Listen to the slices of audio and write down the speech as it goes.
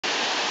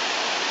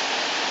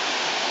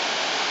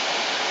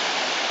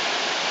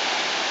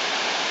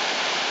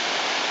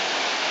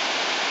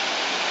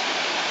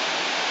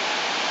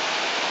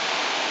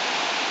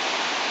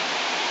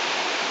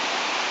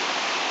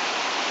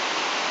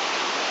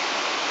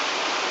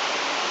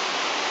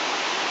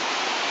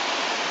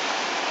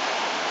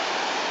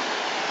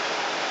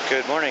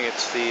Good morning.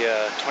 It's the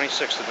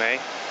 26th of May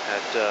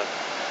at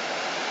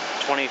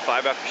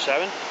 25 after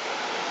 7.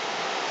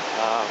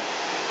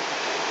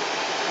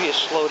 Be a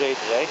slow day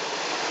today.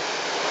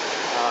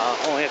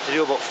 Only have to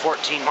do about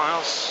 14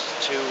 miles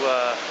to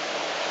the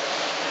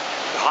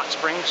hot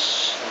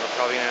springs, and we're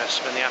probably going to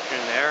spend the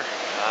afternoon there.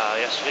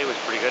 Yesterday was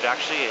pretty good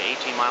actually, an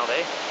 18-mile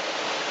day.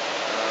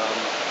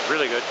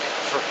 Really good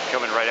for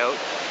coming right out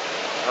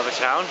of a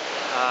town.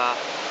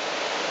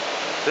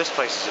 This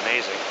place is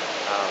amazing.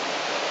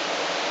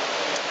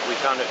 We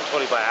found it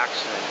totally by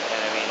accident,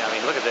 and I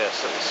mean, look at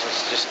this.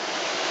 It's just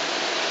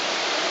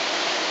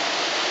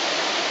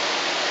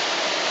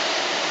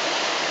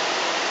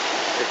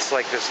it's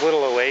like this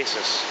little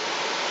oasis,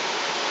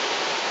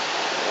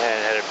 and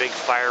it had a big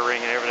fire ring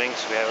and everything.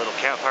 So we had a little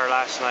campfire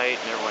last night,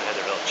 and everyone had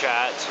their little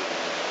chats. And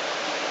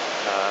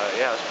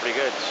yeah, it was pretty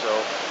good. So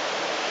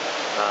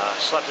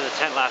slept in the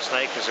tent last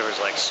night because there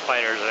was like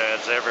spiders and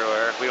ants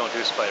everywhere. We don't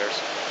do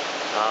spiders.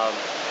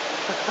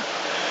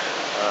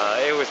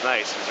 It was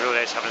nice. It was really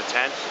nice having a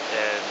tent,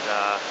 and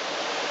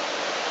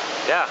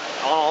yeah,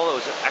 all in all, it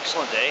was an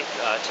excellent day.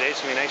 Today's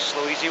gonna be a nice,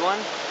 slow, easy one.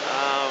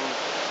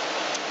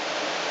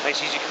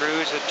 Nice, easy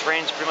cruise. The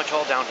terrain's pretty much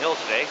all downhill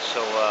today, so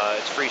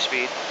it's free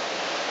speed.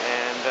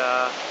 And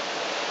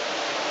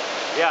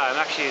yeah, I'm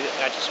actually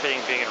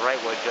anticipating being in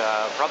Wrightwood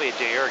probably a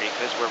day early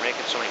because we're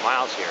making so many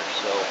miles here.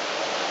 So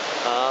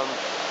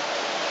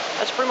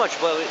that's pretty much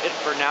it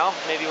for now.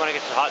 Maybe when I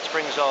get to Hot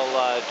Springs,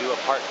 I'll do a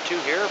part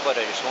 2 here, but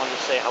I just wanted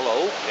to say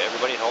hello to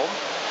everybody at home.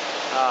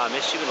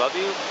 Miss you and love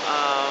you.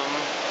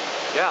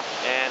 Yeah,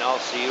 and I'll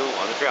see you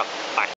on the trail.